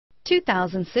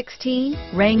2016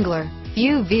 Wrangler.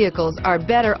 Few vehicles are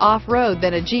better off-road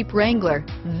than a Jeep Wrangler.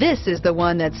 This is the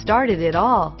one that started it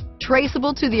all.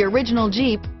 Traceable to the original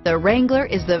Jeep, the Wrangler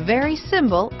is the very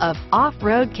symbol of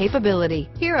off-road capability.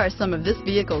 Here are some of this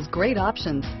vehicle's great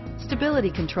options: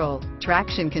 stability control,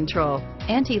 traction control,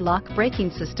 anti-lock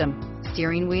braking system,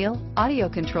 steering wheel audio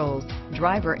controls,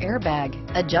 driver airbag,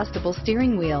 adjustable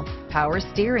steering wheel, power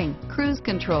steering, cruise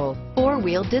control,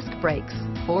 four-wheel disc brakes,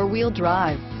 four-wheel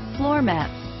drive, floor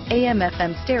mats,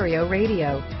 AM/FM stereo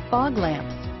radio, fog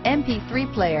lamps,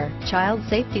 MP3 player, child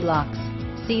safety locks,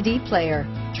 CD player,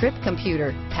 trip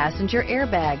computer, passenger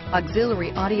airbag,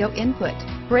 auxiliary audio input,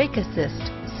 brake assist.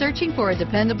 Searching for a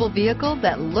dependable vehicle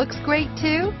that looks great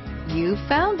too? You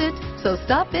found it, so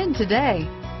stop in today.